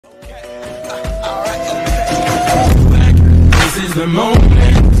is the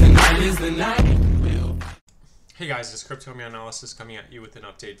moment, tonight is the night. Hey guys, it's Crypto Analysis coming at you with an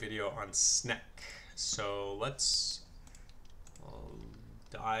update video on Snek. So let's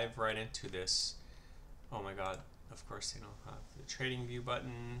dive right into this. Oh my god, of course they don't have the trading view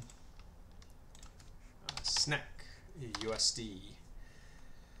button. Snek, USD.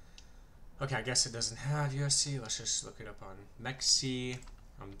 Okay, I guess it doesn't have USD. Let's just look it up on Mexi.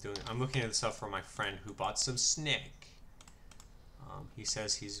 I'm looking at this up for my friend who bought some Snek. He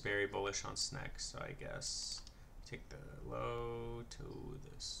says he's very bullish on Snek, so I guess take the low to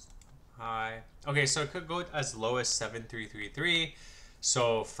this high. Okay, so it could go as low as 7333.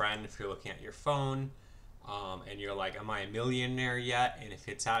 So friend, if you're looking at your phone and you're like, am I a millionaire yet? And if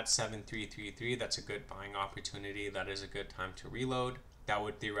it's at 7333, that's a good buying opportunity. That is a good time to reload. That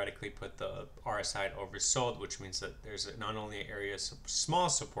would theoretically put the RSI at oversold, which means that there's not only an area of small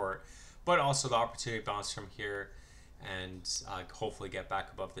support, but also the opportunity to bounce from here and hopefully get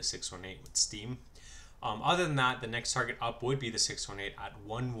back above the 618 with steam. Other than that, the next target up would be the 618 at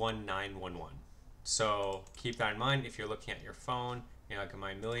 11911. So keep that in mind if you're looking at your phone. You're like, am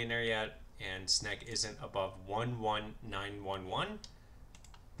I a millionaire yet? And Snek isn't above 11911,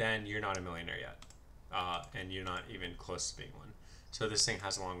 then you're not a millionaire yet, and you're not even close to being one. So this thing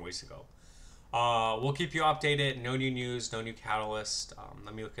has a long ways to go. We'll keep you updated. No new news, no new catalyst.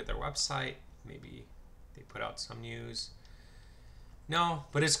 Let me look at their website. Maybe they put out some news. No,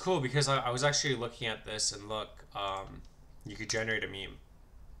 but it's cool because I was actually looking at this and look, you could generate a meme.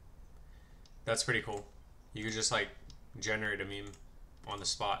 That's pretty cool. You could just like generate a meme on the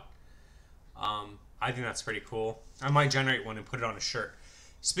spot. I think that's pretty cool. I might generate one and put it on a shirt.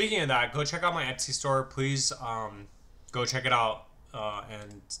 Speaking of that, go check out my Etsy store. Please go check it out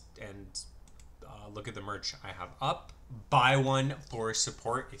and look at the merch I have up. Buy one for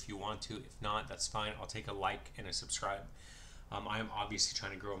support if you want to. If not, that's fine. I'll take a like and a subscribe. I am obviously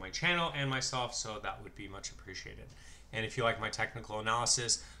trying to grow my channel and myself, so that would be much appreciated. And if you like my technical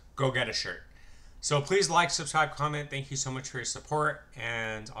analysis, go get a shirt. So please like, subscribe, comment. Thank you so much for your support,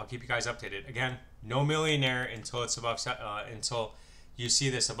 and I'll keep you guys updated. Again, no millionaire until it's above until you see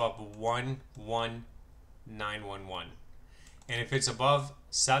this above 11911. And if it's above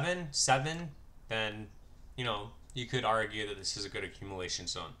 7, then you know you could argue that this is a good accumulation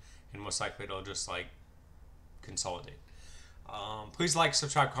zone, and most likely it'll just like consolidate. Please like,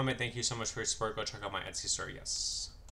 subscribe, comment. Thank you so much for your support. Go check out my Etsy store. Yes.